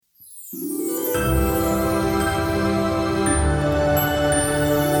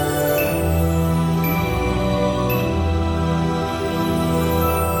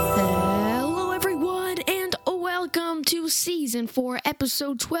for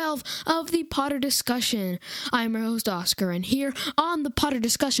episode 12 of the Potter Discussion. I'm your host, Oscar, and here on the Potter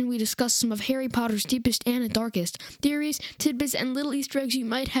Discussion, we discuss some of Harry Potter's deepest and darkest theories, tidbits, and little Easter eggs you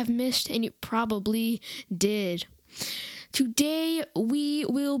might have missed, and you probably did. Today, we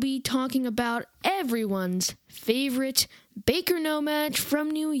will be talking about everyone's favorite Baker No Match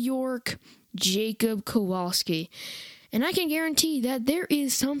from New York, Jacob Kowalski. And I can guarantee that there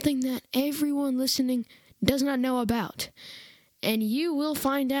is something that everyone listening does not know about. And you will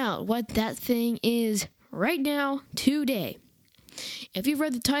find out what that thing is right now, today. If you've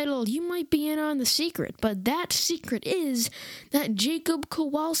read the title, you might be in on the secret, but that secret is that Jacob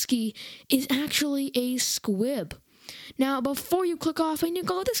Kowalski is actually a squib. Now, before you click off and you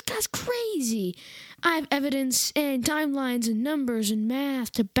go, this guy's crazy, I have evidence and timelines and numbers and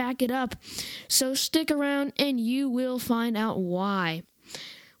math to back it up, so stick around and you will find out why.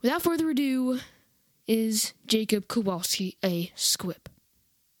 Without further ado, is Jacob Kowalski a squib?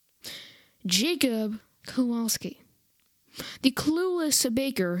 Jacob Kowalski, the clueless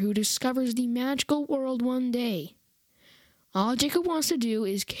baker who discovers the magical world one day. All Jacob wants to do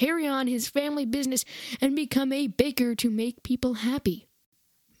is carry on his family business and become a baker to make people happy.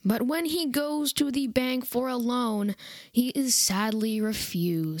 But when he goes to the bank for a loan, he is sadly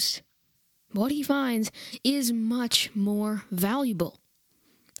refused. What he finds is much more valuable.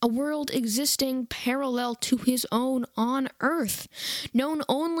 A world existing parallel to his own on Earth, known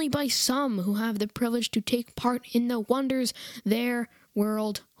only by some who have the privilege to take part in the wonders their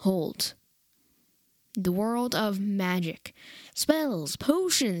world holds. The world of magic, spells,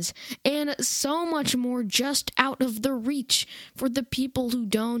 potions, and so much more just out of the reach for the people who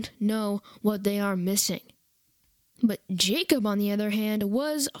don't know what they are missing. But Jacob, on the other hand,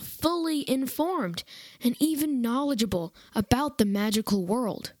 was fully informed and even knowledgeable about the magical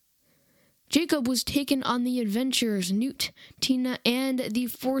world. Jacob was taken on the adventures Newt, Tina, and the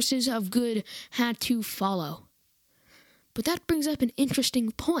forces of good had to follow. But that brings up an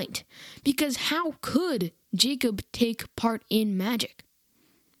interesting point, because how could Jacob take part in magic?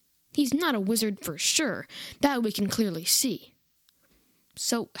 He's not a wizard for sure, that we can clearly see.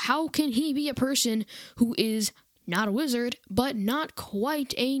 So how can he be a person who is not a wizard, but not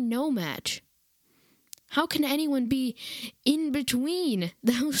quite a no-match? How can anyone be in between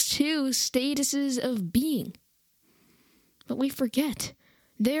those two statuses of being? But we forget,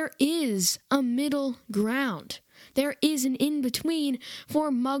 there is a middle ground. There is an in-between for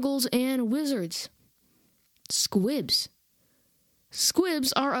muggles and wizards. Squibs.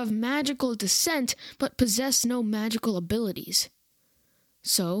 Squibs are of magical descent, but possess no magical abilities.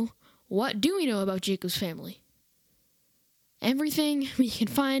 So, what do we know about Jacob's family? Everything we can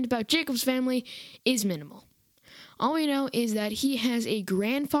find about Jacob's family is minimal. All we know is that he has a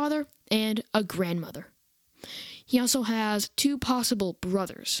grandfather and a grandmother. He also has 2 possible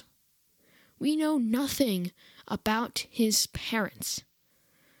brothers. We know nothing about his parents.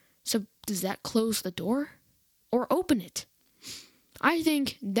 So does that close the door or open it? I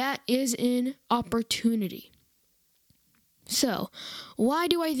think that is an opportunity. So, why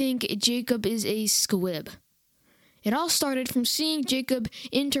do I think Jacob is a squib? It all started from seeing Jacob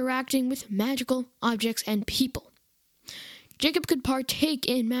interacting with magical objects and people. Jacob could partake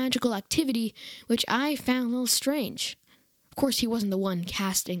in magical activity, which I found a little strange. Of course, he wasn't the one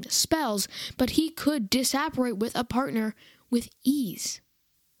casting the spells, but he could disapparate with a partner with ease.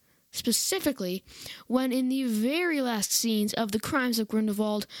 Specifically, when in the very last scenes of The Crimes of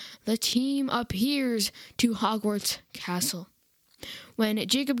Grindelwald, the team appears to Hogwarts Castle. When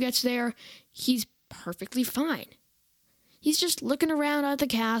Jacob gets there, he's perfectly fine. He's just looking around at the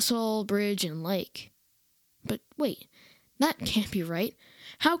castle, bridge, and lake. But wait, that can't be right.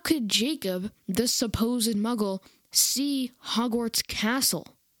 How could Jacob, the supposed muggle, see Hogwarts Castle?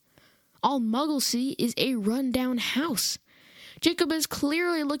 All muggles see is a rundown house. Jacob is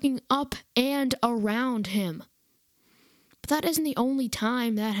clearly looking up and around him. But that isn't the only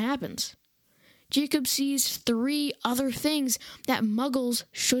time that happens. Jacob sees 3 other things that muggles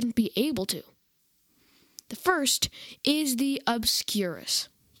shouldn't be able to. The first is the Obscurus.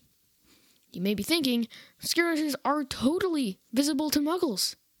 You may be thinking, Obscuruses are totally visible to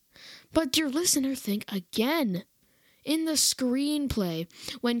muggles. But dear listener, think again. In the screenplay,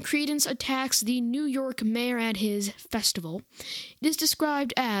 when Credence attacks the New York mayor at his festival, it is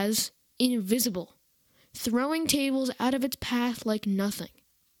described as invisible, throwing tables out of its path like nothing.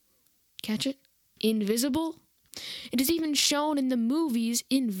 Catch it? Invisible? It is even shown in the movies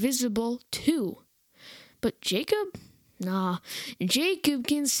Invisible 2. But Jacob? Nah, Jacob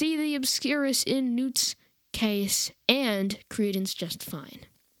can see the Obscurus in Newt's case and Credence just fine.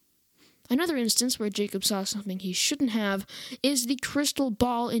 Another instance where Jacob saw something he shouldn't have is the crystal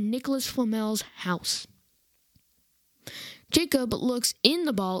ball in Nicholas Flamel's house. Jacob looks in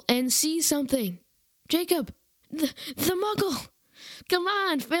the ball and sees something. Jacob, the muggle! Come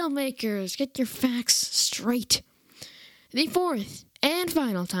on, filmmakers, get your facts straight. The fourth and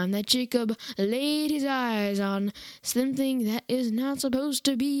final time that Jacob laid his eyes on something that is not supposed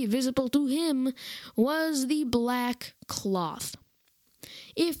to be visible to him was the black cloth.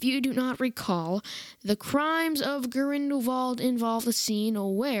 If you do not recall, the crimes of Grindelwald involve a scene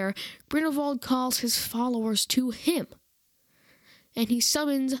where Grindelwald calls his followers to him, and he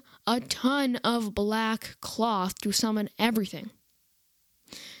summons a ton of black cloth to summon everything.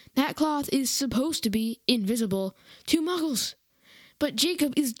 That cloth is supposed to be invisible to muggles. But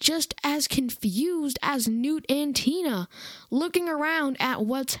Jacob is just as confused as Newt and Tina, looking around at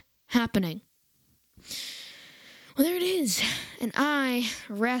what's happening. Well, there it is, and I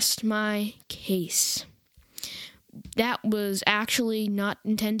rest my case. That was actually not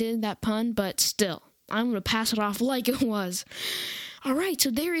intended, that pun, but still, I'm going to pass it off like it was. All right, so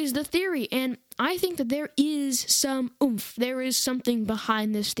there is the theory, and I think that there is some oomph. There is something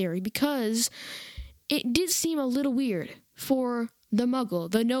behind this theory, because it did seem a little weird for the muggle,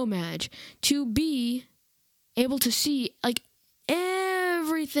 the nomad, to be able to see, like,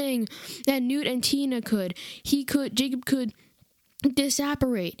 everything that Newt and Tina could. Jacob could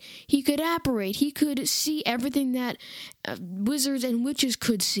disapparate. He could apparate. He could see everything that wizards and witches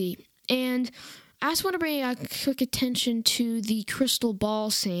could see. And I just want to bring a quick attention to the crystal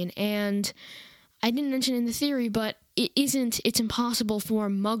ball scene, and I didn't mention in the theory, but it's impossible for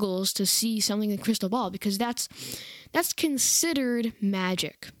muggles to see something in the crystal ball, because that's considered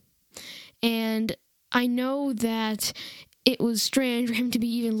magic. And I know that it was strange for him to be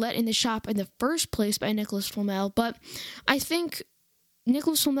even let in the shop in the first place by Nicholas Flamel, but I think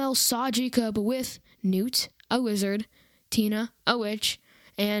Nicholas Flamel saw Jacob with Newt, a wizard, Tina, a witch,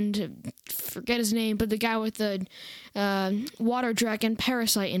 and forget his name, but the guy with the water dragon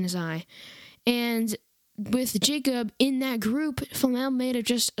parasite in his eye. And with Jacob in that group, Flamel may have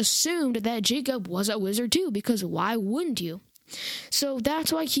just assumed that Jacob was a wizard too, because why wouldn't you? So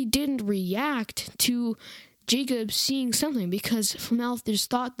that's why he didn't react to Jacob seeing something, because Flamel just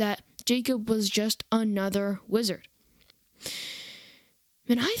thought that Jacob was just another wizard.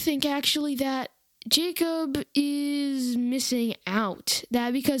 And I think actually that Jacob is missing out.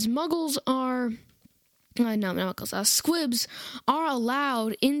 That because muggles are... squibs are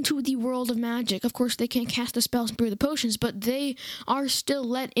allowed into the world of magic. Of course, they can't cast the spells and brew the potions, but they are still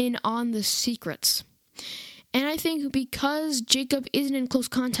let in on the secrets. And I think because Jacob isn't in close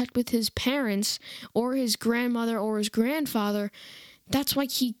contact with his parents, or his grandmother, or his grandfather, that's why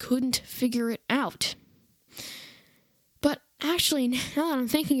he couldn't figure it out. But actually, now that I'm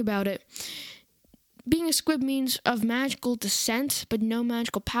thinking about it, being a squib means of magical descent, but no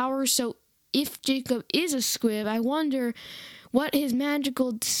magical powers, so if Jacob is a squib, I wonder what his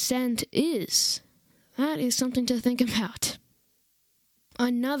magical descent is. That is something to think about.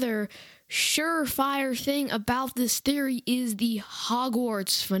 Another surefire thing about this theory is the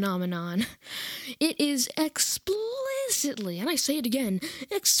Hogwarts phenomenon. It is explicitly, and I say it again,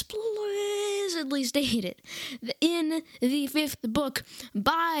 explicitly stated in the 5th book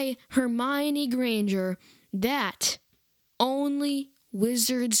by Hermione Granger that only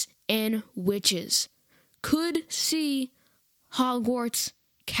wizards and witches could see Hogwarts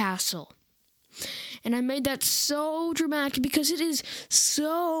Castle. And I made that so dramatic because it is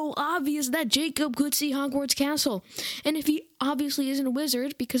so obvious that Jacob could see Hogwarts Castle. And if he obviously isn't a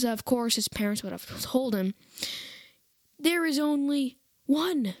wizard, because of course his parents would have told him, there is only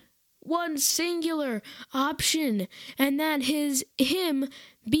one singular option, and that is him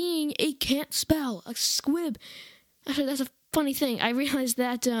being a can't spell, a squib. Actually, that's a funny thing. I realized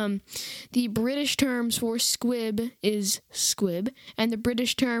that the British terms for squib is squib, and the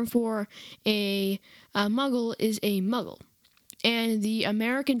British term for a muggle is a muggle. And the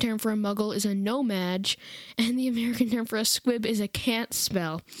American term for a muggle is a nomad, and the American term for a squib is a can't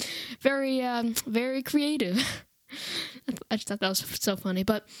spell. Very creative. I just thought that was so funny.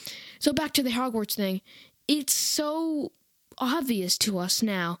 But so back to the Hogwarts thing. It's so obvious to us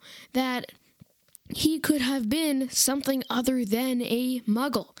now that he could have been something other than a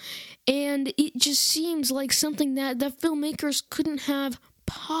muggle. And it just seems like something that the filmmakers couldn't have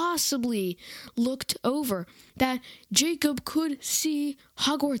possibly looked over. That Jacob could see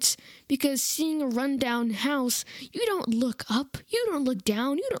Hogwarts, because seeing a rundown house, you don't look up, you don't look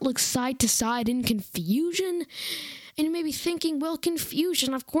down, you don't look side to side in confusion. And you may be thinking, well,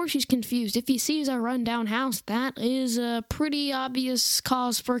 confusion. Of course he's confused. If he sees a rundown house, that is a pretty obvious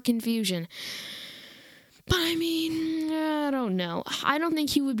cause for confusion. But I mean, I don't know. I don't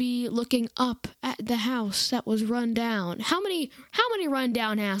think he would be looking up at the house that was run down. How many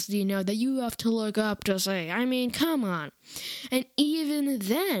rundown houses do you know that you have to look up to say? I mean, come on. And even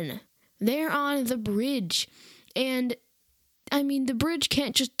then, they're on the bridge. And I mean, the bridge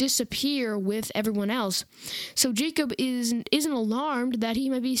can't just disappear with everyone else. So Jacob isn't alarmed that he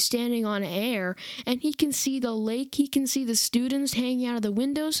might be standing on air, and he can see the lake, he can see the students hanging out of the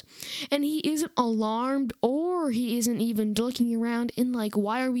windows, and he isn't alarmed, or he isn't even looking around in like,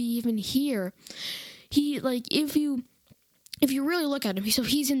 why are we even here? He, like, if you really look at him, so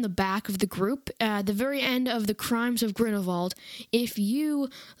he's in the back of the group, at the very end of the Crimes of Grindelwald. If you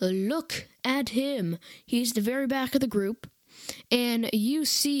look at him, he's the very back of the group, and you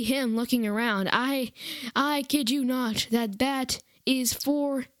see him looking around. I kid you not, that is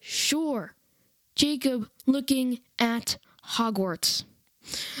for sure Jacob looking at Hogwarts.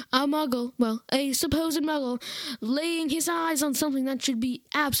 A muggle, well, a supposed muggle, laying his eyes on something that should be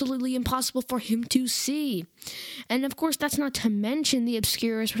absolutely impossible for him to see. And of course, that's not to mention the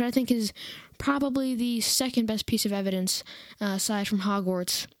Obscurus, which I think is probably the second best piece of evidence aside from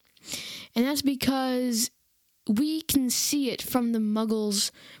Hogwarts. And that's because we can see it from the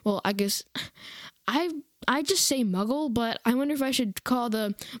muggles. Well, I guess I just say muggle, but I wonder if I should call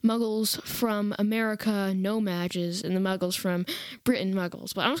the muggles from America no-mages and the muggles from Britain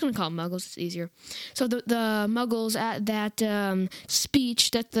muggles. But I'm just going to call them muggles, it's easier. So the muggles at that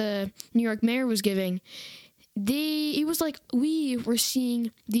speech that the New York mayor was giving, it was like we were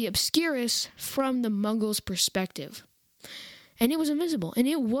seeing the Obscurus from the muggles' perspective. And it was invisible. And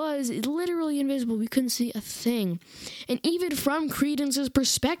it was literally invisible. We couldn't see a thing. And even from Credence's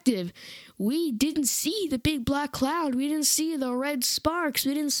perspective, we didn't see the big black cloud. We didn't see the red sparks.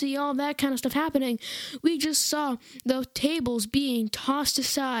 We didn't see all that kind of stuff happening. We just saw the tables being tossed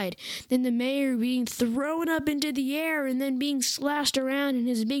aside. Then the mayor being thrown up into the air and then being slashed around in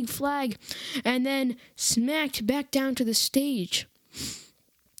his big flag. And then smacked back down to the stage.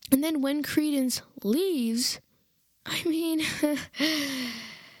 And then when Credence leaves, I mean,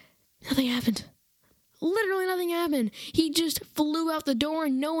 nothing happened. Literally nothing happened. He just flew out the door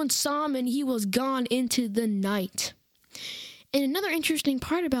and no one saw him and he was gone into the night. And another interesting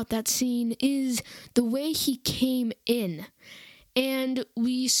part about that scene is the way he came in. And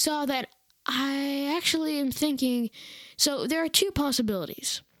we saw that I actually am thinking, so there are two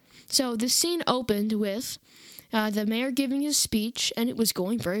possibilities. So the scene opened with the mayor giving his speech, and it was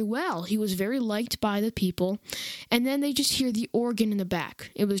going very well. He was very liked by the people. And then they just hear the organ in the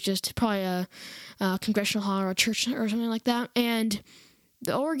back. It was just probably a congressional hall or a church or something like that. And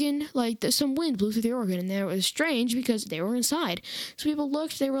the organ, like, some wind blew through the organ, and it was strange because they were inside. So people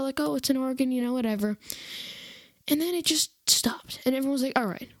looked, they were like, oh, it's an organ, whatever. And then it just stopped, and everyone was like, all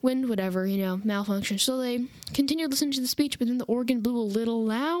right, wind, whatever, malfunction. So they continued listening to the speech, but then the organ blew a little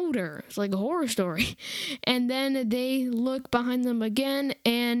louder. It's like a horror story. And then they look behind them again,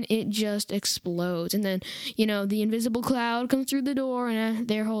 and it just explodes. And then, the invisible cloud comes through the door, and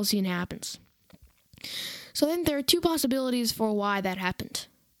their whole scene happens. So then there are two possibilities for why that happened.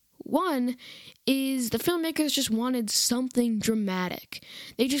 One is the filmmakers just wanted something dramatic.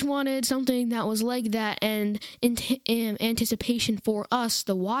 They just wanted something that was like that and anticipation for us,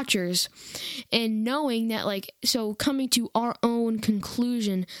 the watchers, and knowing that, so coming to our own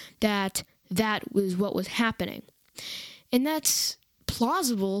conclusion that was what was happening. And that's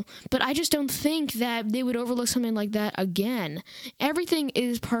plausible, but I just don't think that they would overlook something like that again. Everything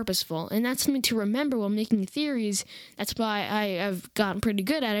is purposeful, and that's something to remember while making theories. That's why I've gotten pretty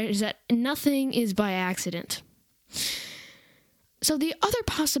good at it, is that nothing is by accident. So the other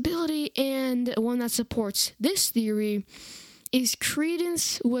possibility, and one that supports this theory, is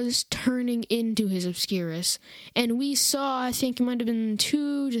Credence was turning into his Obscurus. And we saw, I think it might have been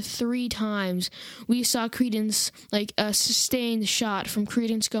 2 to 3 times, we saw Credence, a sustained shot from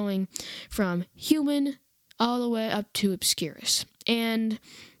Credence going from human all the way up to Obscurus. And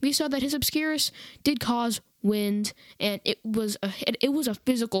we saw that his Obscurus did cause wind, and it was a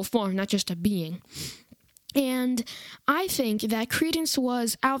physical form, not just a being. And I think that Credence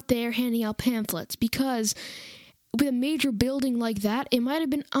was out there handing out pamphlets, because with a major building like that, it might have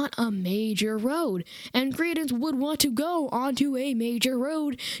been on a major road, and Credence would want to go onto a major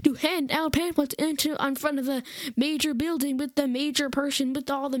road to hand out pamphlets in front of the major building with the major person,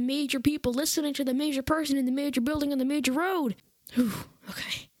 with all the major people listening to the major person in the major building on the major road. Whew,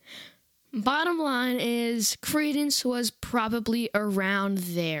 okay. Bottom line is, Credence was probably around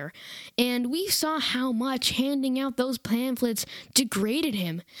there, and we saw how much handing out those pamphlets degraded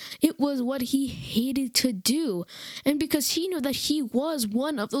him. It was what he hated to do, and because he knew that he was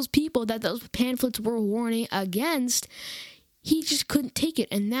one of those people that those pamphlets were warning against, he just couldn't take it,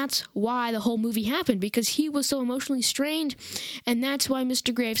 and that's why the whole movie happened, because he was so emotionally strained, and that's why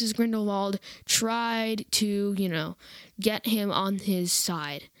Mr. Graves as Grindelwald tried to, get him on his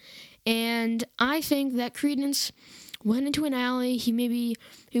side. And I think that Credence went into an alley. He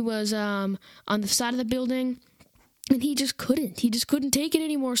was on the side of the building, and he just couldn't take it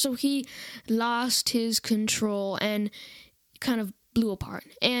anymore. So he lost his control and kind of blew apart.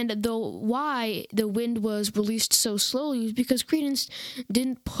 And why the wind was released so slowly was because Credence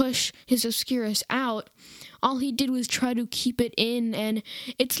didn't push his Obscurus out. All he did was try to keep it in, and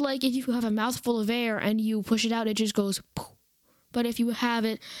it's like if you have a mouthful of air and you push it out, it just goes poof. But if you have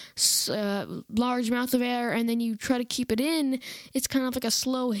it, large mouth of air, and then you try to keep it in, it's kind of like a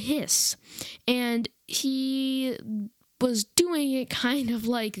slow hiss. And he was doing it kind of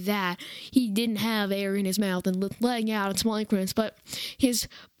like that. He didn't have air in his mouth and letting out in small increments, but his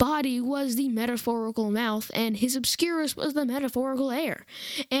body was the metaphorical mouth, and his Obscurus was the metaphorical air.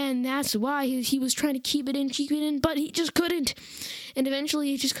 And that's why he was trying to keep it in, but he just couldn't. And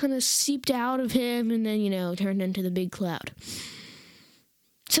eventually it just kind of seeped out of him, and then, turned into the big cloud.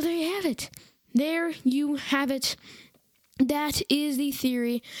 So there you have it. There you have it. That is the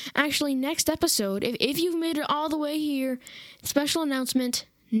theory. Actually, next episode, if you've made it all the way here, special announcement,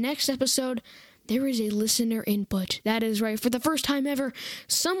 next episode, there is a listener input. That is right. For the first time ever,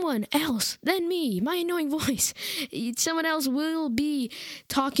 someone else than me, my annoying voice, someone else will be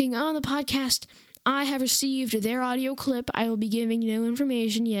talking on the podcast. I have received their audio clip. I will be giving no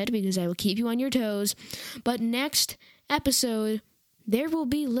information yet because I will keep you on your toes. But next episode, there will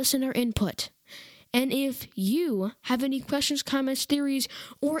be listener input. And if you have any questions, comments, theories,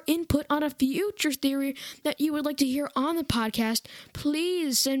 or input on a future theory that you would like to hear on the podcast,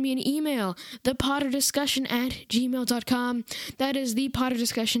 please send me an email, thepotterdiscussion@gmail.com. That is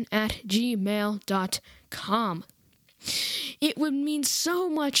thepotterdiscussion@gmail.com. It would mean so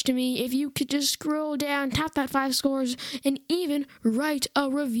much to me if you could just scroll down, tap that 5 stars, and even write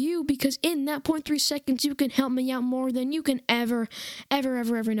a review, because in that 0.3 seconds, you can help me out more than you can ever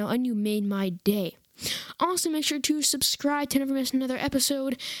know, and you made my day. Also, make sure to subscribe to never miss another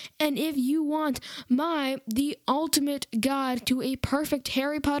episode. And if you want the ultimate guide to a perfect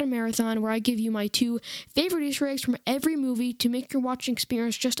Harry Potter marathon, where I give you my 2 favorite Easter eggs from every movie to make your watching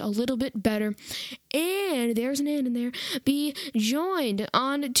experience just a little bit better, and there's an and in there, be joined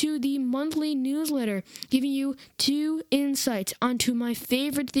on to the monthly newsletter, giving you 2 insights onto my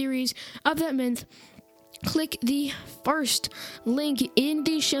favorite theories of that month, click the first link in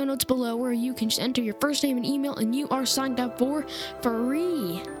the show notes below, where you can just enter your first name and email, and you are signed up for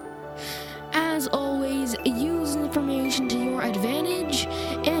free. As always, use information to your advantage,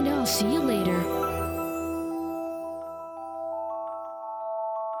 and I'll see you later.